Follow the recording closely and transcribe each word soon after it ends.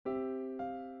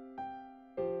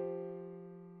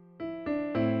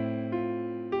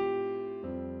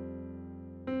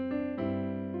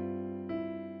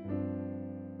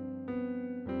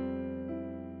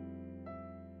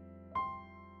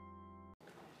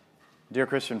Dear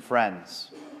Christian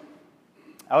friends,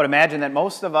 I would imagine that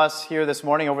most of us here this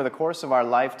morning over the course of our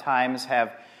lifetimes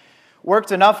have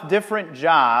worked enough different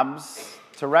jobs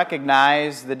to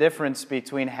recognize the difference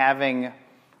between having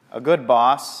a good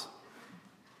boss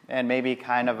and maybe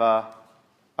kind of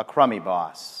a crummy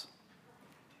boss.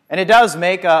 And it does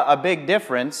make a big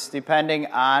difference depending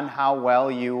on how well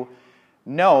you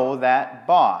know that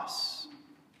boss.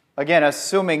 Again,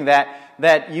 assuming that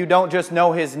you don't just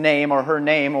know his name or her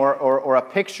name or a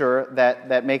picture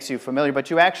that makes you familiar, but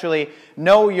you actually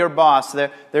know your boss,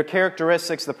 their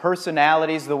characteristics, the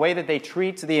personalities, the way that they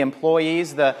treat the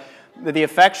employees, the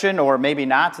affection or maybe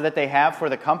not that they have for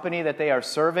the company that they are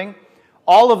serving.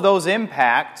 All of those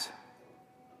impact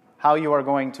how you are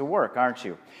going to work, aren't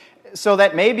you? So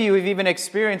that maybe you've even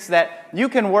experienced that you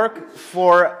can work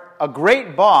for a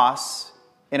great boss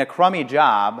in a crummy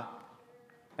job,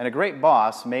 and a great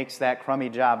boss makes that crummy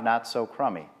job not so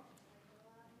crummy.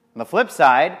 On the flip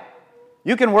side,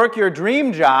 you can work your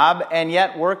dream job, and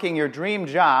yet working your dream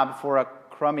job for a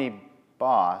crummy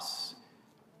boss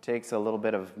takes a little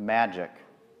bit of magic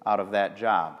out of that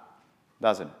job,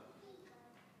 doesn't it?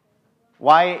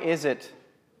 Why is it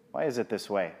this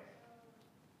way?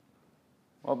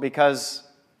 Well, because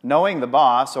knowing the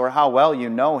boss, or how well you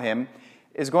know him,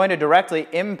 is going to directly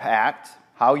impact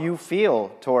how you feel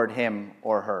toward him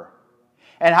or her.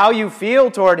 And how you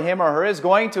feel toward him or her is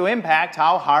going to impact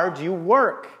how hard you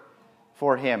work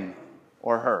for him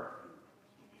or her.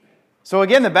 So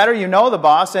again, the better you know the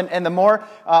boss and the more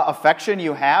affection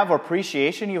you have or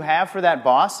appreciation you have for that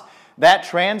boss, that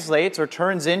translates or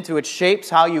turns into, it shapes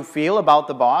how you feel about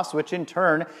the boss, which in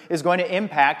turn is going to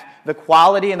impact the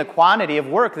quality and the quantity of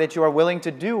work that you are willing to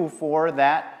do for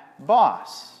that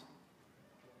boss.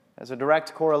 There's a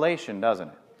direct correlation, doesn't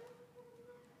it?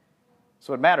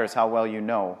 So it matters how well you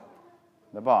know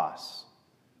the boss.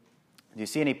 Do you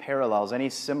see any parallels, any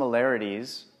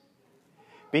similarities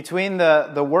between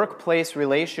the workplace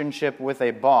relationship with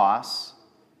a boss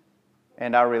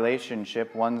and our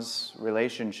relationship, one's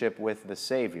relationship with the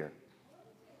Savior?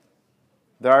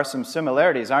 There are some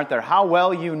similarities, aren't there? How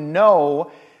well you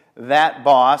know that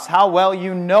boss, how well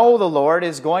you know the Lord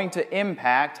is going to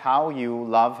impact how you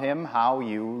love him, how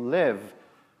you live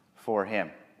for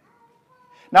him.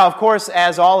 Now, of course,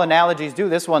 as all analogies do,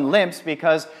 this one limps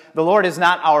because the Lord is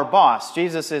not our boss.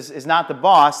 Jesus is not the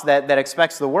boss that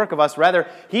expects the work of us. Rather,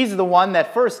 he's the one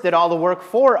that first did all the work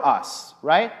for us,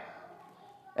 right?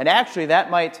 And actually,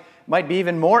 that might be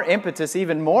even more impetus,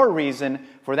 even more reason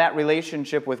for that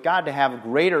relationship with God to have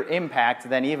greater impact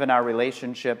than even our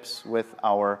relationships with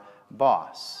our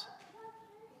boss.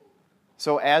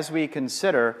 So as we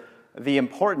consider the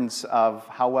importance of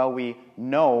how well we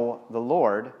know the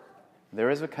Lord, there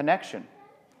is a connection.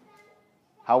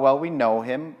 How well we know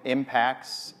him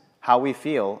impacts how we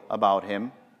feel about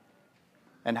him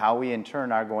and how we in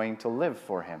turn are going to live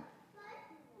for him.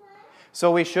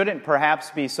 So we shouldn't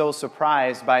perhaps be so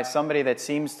surprised by somebody that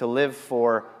seems to live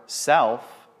for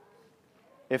self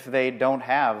if they don't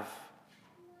have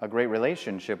a great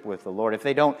relationship with the Lord, if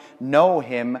they don't know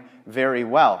him very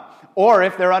well. Or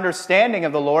if their understanding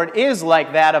of the Lord is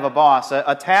like that of a boss,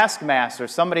 a taskmaster,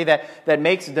 somebody that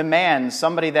makes demands,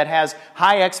 somebody that has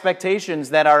high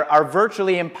expectations that are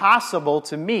virtually impossible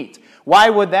to meet. Why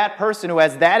would that person who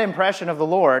has that impression of the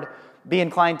Lord be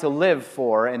inclined to live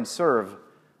for and serve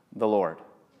the Lord?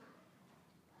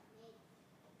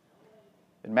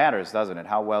 It matters, doesn't it,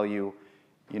 how well you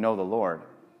know the Lord.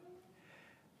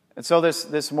 And so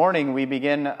this morning we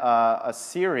begin a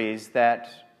series that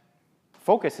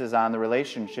focuses on the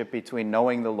relationship between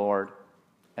knowing the Lord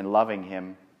and loving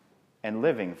him and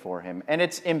living for him. And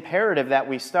it's imperative that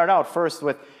we start out first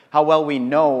with how well we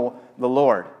know the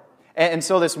Lord. And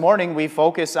so this morning we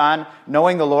focus on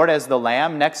knowing the Lord as the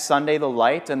Lamb, next Sunday the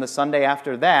Light, and the Sunday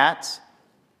after that,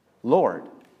 Lord.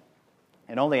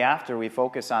 And only after we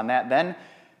focus on that, then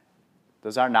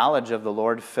does our knowledge of the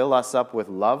Lord fill us up with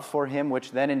love for him,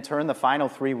 which then in turn the final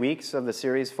 3 weeks of the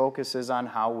series focuses on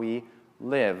how we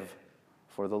live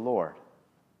for the Lord.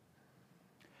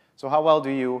 So how well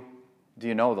do you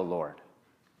know the Lord?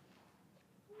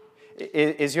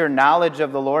 Is your knowledge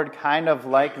of the Lord kind of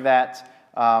like that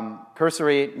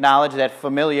cursory knowledge, that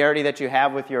familiarity that you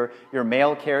have with your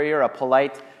mail carrier, a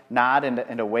polite nod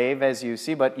and a wave as you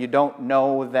see, but you don't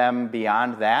know them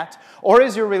beyond that? Or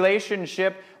is your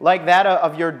relationship like that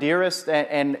of your dearest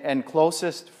and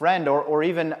closest friend or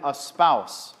even a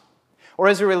spouse? Or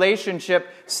is your relationship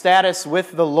status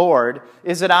with the Lord,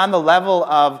 is it on the level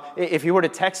of, if he were to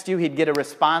text you, he'd get a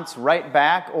response right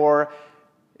back? Or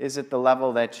is it the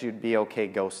level that you'd be okay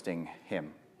ghosting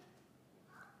him?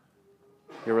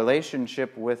 Your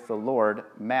relationship with the Lord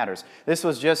matters. This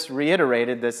was just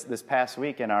reiterated this past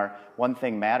week in our One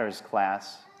Thing Matters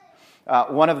class.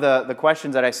 One of the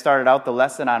questions that I started out the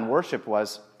lesson on worship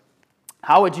was,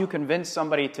 how would you convince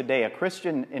somebody today, a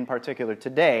Christian in particular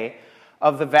today,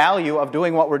 of the value of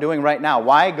doing what we're doing right now?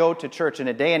 Why go to church in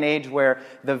a day and age where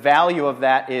the value of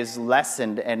that is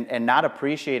lessened and not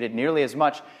appreciated nearly as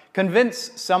much?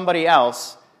 Convince somebody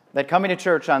else that coming to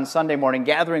church on Sunday morning,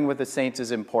 gathering with the saints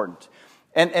is important.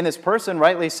 And this person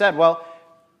rightly said, well,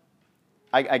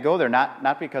 I go there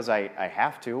not because I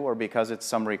have to or because it's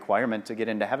some requirement to get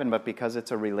into heaven, but because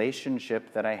it's a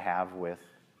relationship that I have with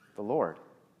the Lord.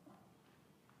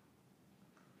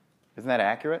 Isn't that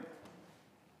accurate?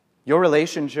 Your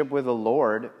relationship with the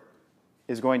Lord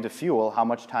is going to fuel how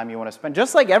much time you want to spend.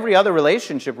 Just like every other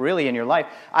relationship really in your life,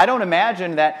 I don't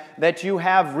imagine that you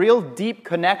have real deep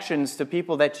connections to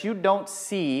people that you don't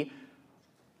see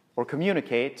or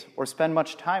communicate or spend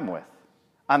much time with.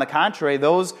 On the contrary,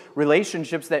 those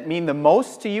relationships that mean the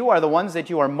most to you are the ones that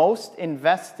you are most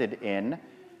invested in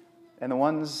and the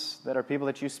ones that are people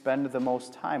that you spend the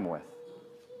most time with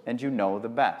and you know the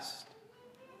best.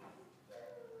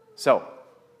 So,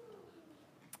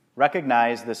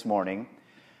 recognize this morning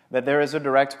that there is a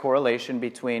direct correlation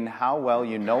between how well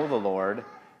you know the Lord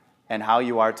and how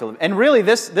you are to live. And really,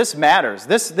 this matters.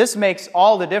 This makes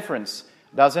all the difference,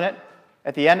 doesn't it,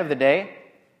 at the end of the day?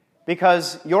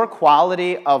 Because your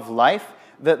quality of life,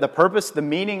 the purpose, the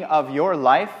meaning of your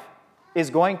life is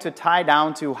going to tie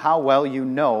down to how well you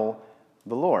know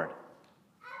the Lord.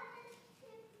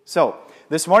 So,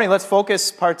 this morning, let's focus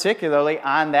particularly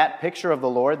on that picture of the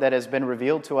Lord that has been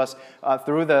revealed to us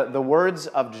through the words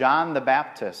of John the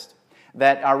Baptist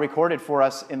that are recorded for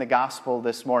us in the gospel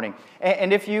this morning.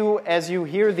 And if you, as you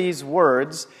hear these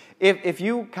words, if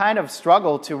you kind of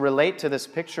struggle to relate to this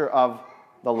picture of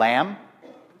the Lamb,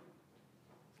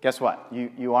 guess what?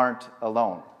 You aren't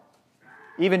alone.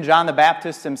 Even John the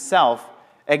Baptist himself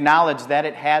acknowledged that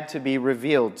it had to be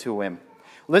revealed to him.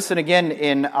 Listen again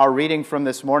in our reading from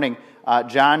this morning,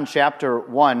 John chapter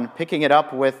 1, picking it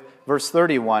up with verse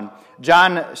 31.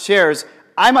 John shares,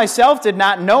 I myself did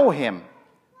not know him,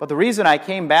 but the reason I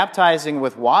came baptizing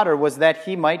with water was that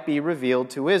he might be revealed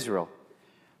to Israel.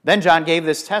 Then John gave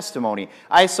this testimony,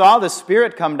 I saw the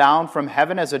Spirit come down from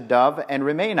heaven as a dove and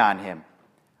remain on him.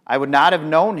 I would not have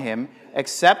known him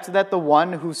except that the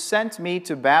one who sent me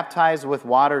to baptize with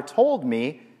water told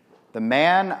me, the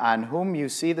man on whom you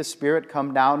see the Spirit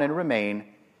come down and remain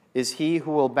is he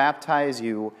who will baptize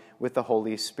you with the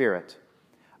Holy Spirit.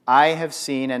 I have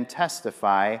seen and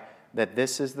testify that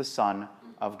this is the Son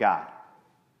of God.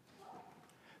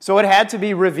 So it had to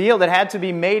be revealed, it had to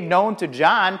be made known to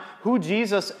John who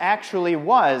Jesus actually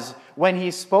was when he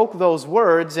spoke those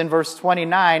words in verse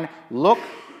 29, look,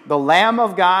 the Lamb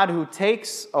of God who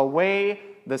takes away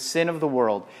the sin of the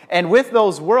world. And with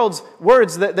those words,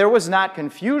 there was not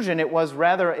confusion, it was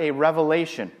rather a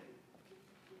revelation.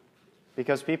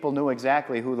 Because people knew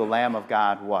exactly who the Lamb of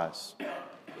God was.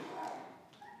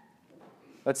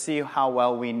 Let's see how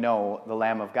well we know the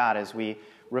Lamb of God as we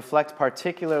reflect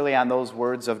particularly on those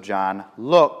words of John.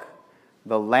 Look,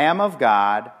 the Lamb of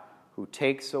God who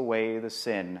takes away the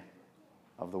sin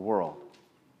of the world.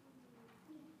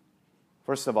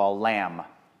 First of all, lamb.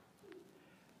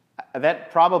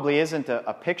 That probably isn't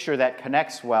a picture that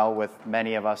connects well with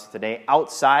many of us today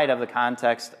outside of the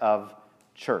context of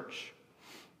church.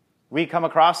 We come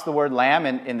across the word lamb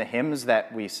in the hymns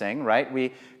that we sing, right?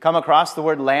 We come across the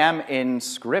word lamb in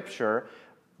Scripture,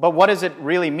 but what does it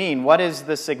really mean? What is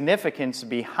the significance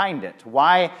behind it?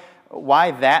 Why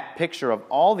that picture of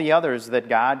all the others that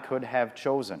God could have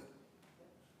chosen?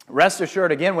 Rest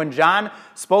assured, again, when John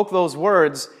spoke those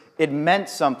words, it meant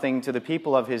something to the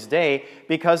people of his day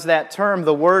because that term,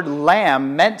 the word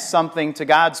lamb, meant something to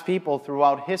God's people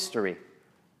throughout history.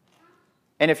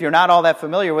 And if you're not all that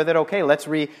familiar with it, okay, let's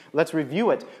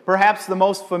review it. Perhaps the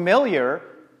most familiar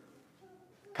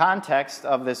context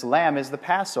of this lamb is the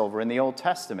Passover in the Old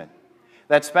Testament.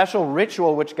 That special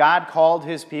ritual which God called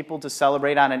his people to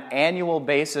celebrate on an annual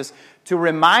basis to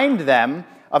remind them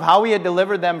of how he had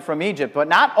delivered them from Egypt, but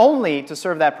not only to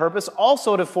serve that purpose,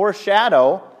 also to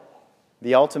foreshadow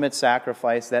the ultimate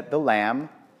sacrifice that the Lamb,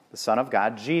 the Son of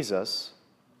God, Jesus,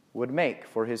 would make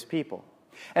for his people.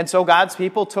 And so God's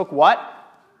people took what?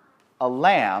 A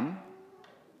lamb,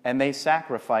 and they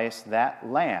sacrificed that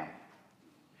lamb.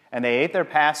 And they ate their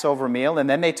Passover meal, and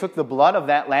then they took the blood of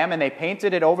that lamb and they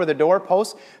painted it over the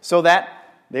doorpost so that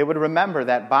they would remember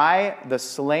that by the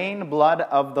slain blood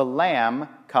of the lamb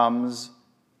comes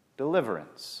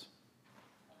deliverance.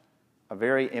 A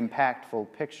very impactful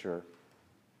picture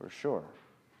for sure.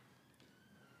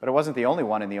 But it wasn't the only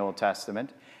one in the Old Testament.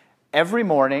 Every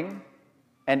morning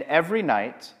and every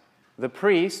night, the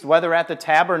priest, whether at the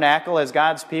tabernacle as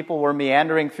God's people were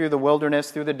meandering through the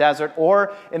wilderness, through the desert,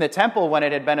 or in the temple when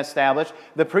it had been established,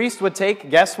 the priest would take,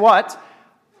 guess what?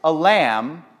 A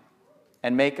lamb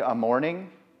and make a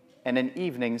morning and an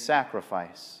evening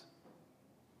sacrifice.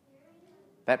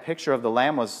 That picture of the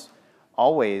lamb was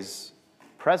always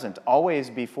present, always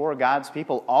before God's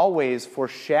people, always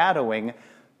foreshadowing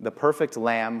the perfect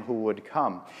lamb who would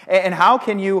come. And how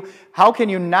can you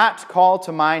not call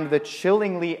to mind the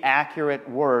chillingly accurate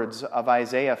words of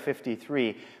Isaiah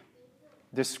 53,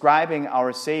 describing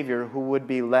our Savior who would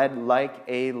be led like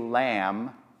a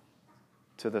lamb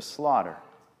to the slaughter?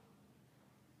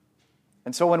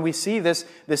 And so when we see this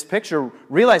picture,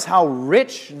 realize how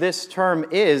rich this term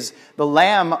is, the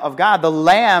Lamb of God. The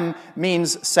lamb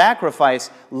means sacrifice.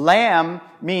 Lamb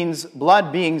means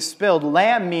blood being spilled.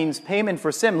 Lamb means payment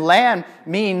for sin. Lamb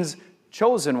means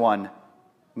chosen one,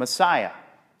 Messiah.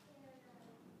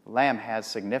 Lamb has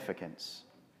significance.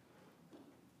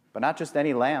 But not just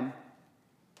any lamb.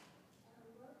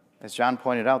 As John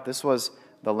pointed out, this was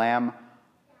the Lamb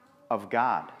of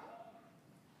God.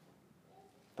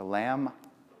 The Lamb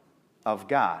of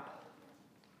God.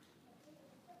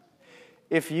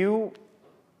 If you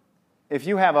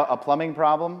have a plumbing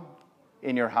problem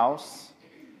in your house,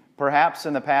 perhaps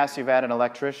in the past you've had an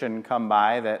electrician come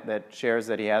by that shares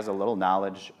that he has a little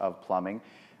knowledge of plumbing.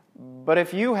 But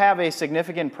if you have a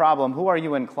significant problem, who are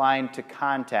you inclined to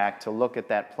contact to look at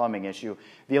that plumbing issue?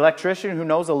 The electrician who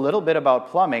knows a little bit about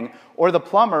plumbing, or the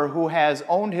plumber who has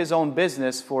owned his own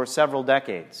business for several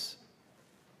decades?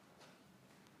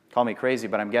 Call me crazy,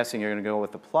 but I'm guessing you're going to go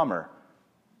with the plumber,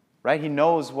 right? He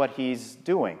knows what he's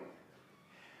doing.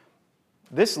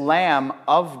 This Lamb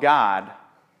of God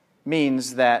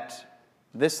means that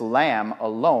this lamb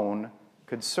alone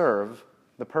could serve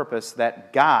the purpose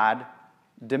that God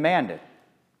demanded.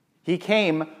 He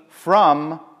came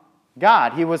from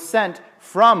God. He was sent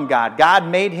from God. God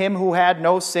made him who had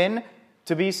no sin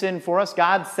to be sin for us.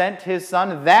 God sent his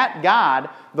Son. That God,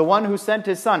 the one who sent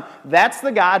his Son, that's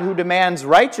the God who demands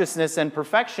righteousness and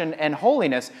perfection and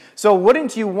holiness. So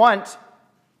wouldn't you want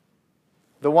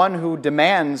the one who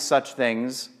demands such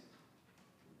things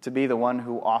to be the one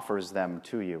who offers them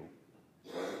to you?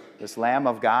 This Lamb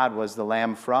of God was the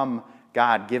Lamb from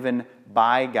God, given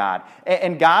by God.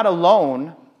 And God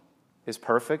alone is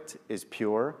perfect, is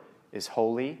pure, is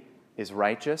holy, is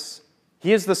righteous.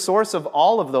 He is the source of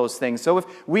all of those things. So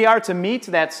if we are to meet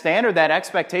that standard, that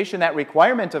expectation, that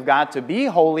requirement of God to be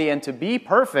holy and to be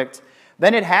perfect,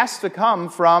 then it has to come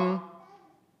from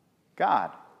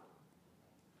God.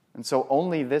 And so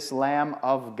only this Lamb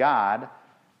of God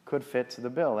could fit the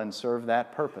bill and serve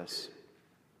that purpose.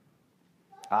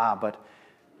 But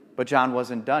John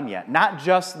wasn't done yet. Not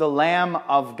just the Lamb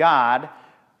of God,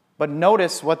 but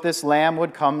notice what this Lamb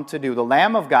would come to do. The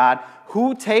Lamb of God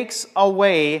who takes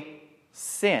away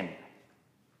sin.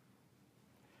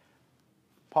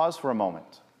 Pause for a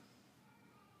moment.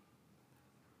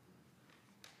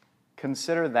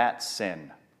 Consider that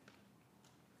sin.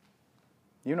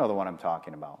 You know the one I'm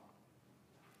talking about.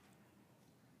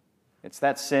 It's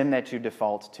that sin that you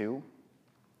default to.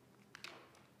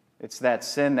 It's that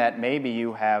sin that maybe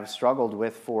you have struggled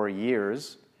with for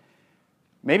years.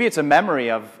 Maybe it's a memory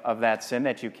of that sin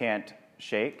that you can't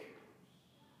shake.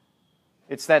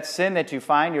 It's that sin that you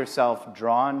find yourself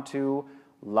drawn to,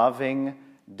 loving,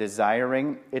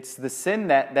 desiring. It's the sin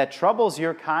that troubles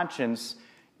your conscience,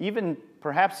 even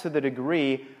perhaps to the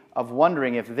degree of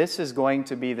wondering if this is going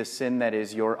to be the sin that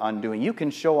is your undoing. You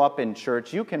can show up in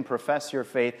church, you can profess your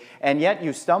faith, and yet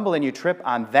you stumble and you trip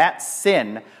on that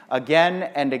sin again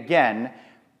and again,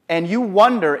 and you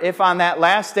wonder if on that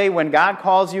last day when God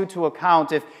calls you to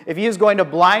account, if he is going to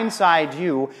blindside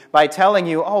you by telling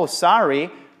you, oh, sorry.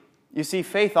 You see,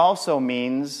 faith also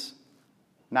means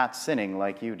not sinning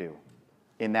like you do,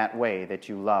 in that way that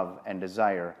you love and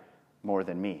desire more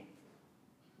than me.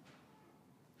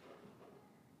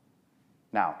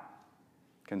 Now,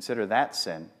 consider that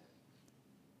sin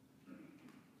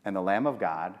and the Lamb of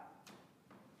God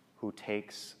who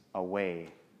takes away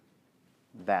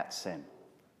that sin.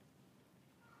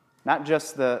 Not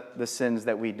just the sins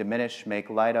that we diminish, make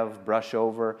light of, brush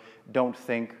over, don't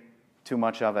think too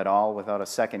much of at all without a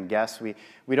second guess. We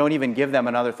don't even give them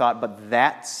another thought, but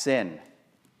that sin,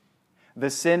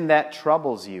 the sin that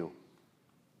troubles you,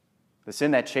 the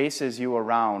sin that chases you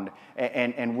around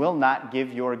and will not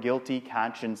give your guilty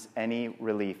conscience any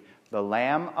relief. The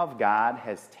Lamb of God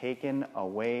has taken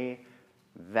away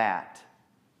that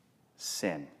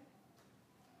sin.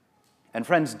 And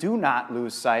friends, do not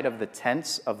lose sight of the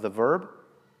tense of the verb.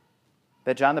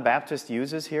 that John the Baptist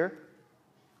uses here?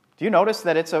 Do you notice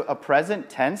that it's a present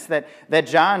tense that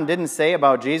John didn't say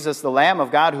about Jesus, the Lamb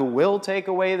of God who will take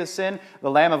away the sin, the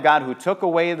Lamb of God who took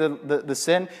away the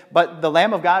sin, but the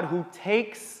Lamb of God who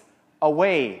takes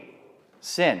away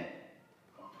sin.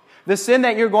 The sin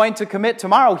that you're going to commit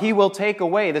tomorrow, He will take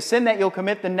away. The sin that you'll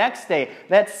commit the next day,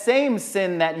 that same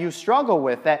sin that you struggle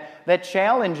with, that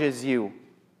challenges you,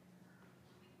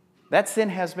 that sin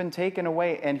has been taken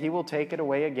away, and He will take it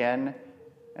away again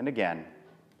and again.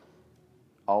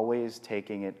 Always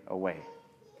taking it away.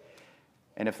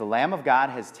 And if the Lamb of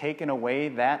God has taken away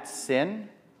that sin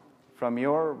from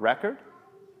your record,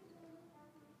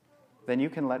 then you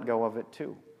can let go of it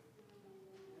too.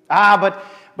 But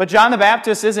John the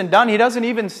Baptist isn't done. He doesn't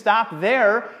even stop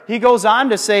there. He goes on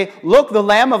to say, look, the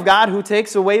Lamb of God who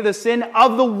takes away the sin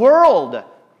of the world.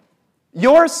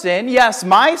 Your sin, yes.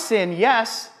 My sin,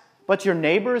 yes. But your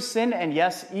neighbor's sin, and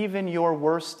yes, even your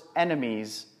worst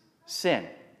enemy's sin.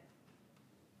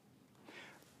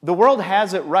 The world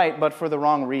has it right, but for the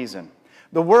wrong reason.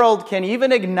 The world can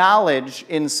even acknowledge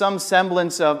in some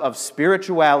semblance of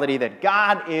spirituality that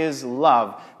God is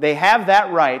love. They have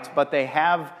that right, but they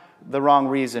have the wrong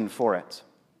reason for it.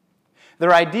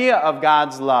 Their idea of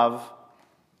God's love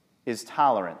is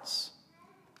tolerance,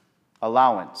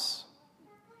 allowance,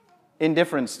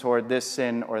 indifference toward this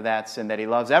sin or that sin, that He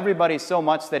loves everybody so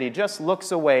much that He just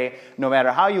looks away no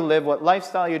matter how you live, what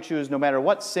lifestyle you choose, no matter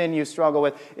what sin you struggle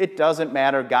with. It doesn't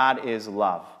matter. God is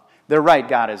love. They're right,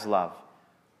 God is love.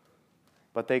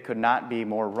 But they could not be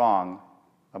more wrong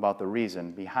about the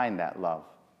reason behind that love.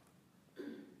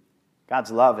 God's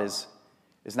love is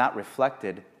not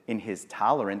reflected in His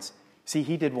tolerance. See,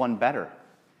 He did one better.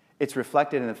 It's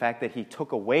reflected in the fact that He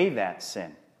took away that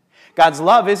sin. God's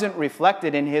love isn't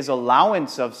reflected in His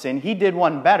allowance of sin. He did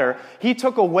one better. He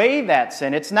took away that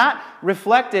sin. It's not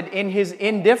reflected in His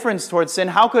indifference towards sin.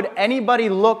 How could anybody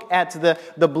look at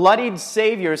the bloodied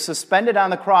Savior suspended on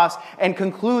the cross and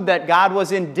conclude that God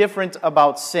was indifferent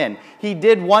about sin? He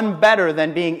did one better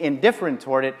than being indifferent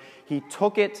toward it. He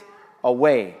took it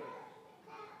away.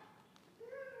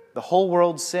 The whole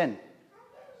world's sin,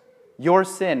 your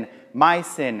sin, my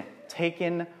sin,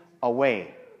 taken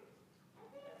away.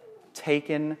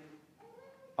 Taken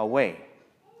away.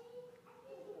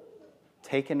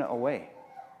 Taken away.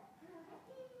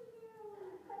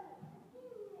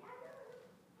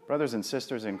 Brothers and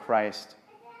sisters in Christ,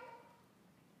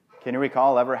 can you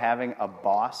recall ever having a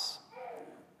boss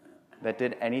that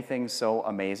did anything so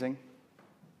amazing?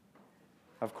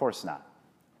 Of course not.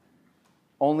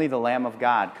 Only the Lamb of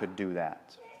God could do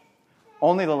that.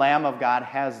 Only the Lamb of God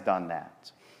has done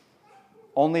that.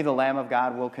 Only the Lamb of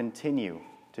God will continue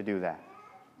to do that.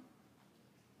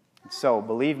 So,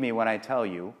 believe me when I tell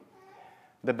you,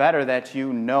 the better that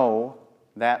you know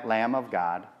that Lamb of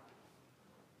God,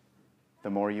 the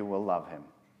more you will love Him.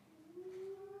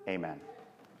 Amen.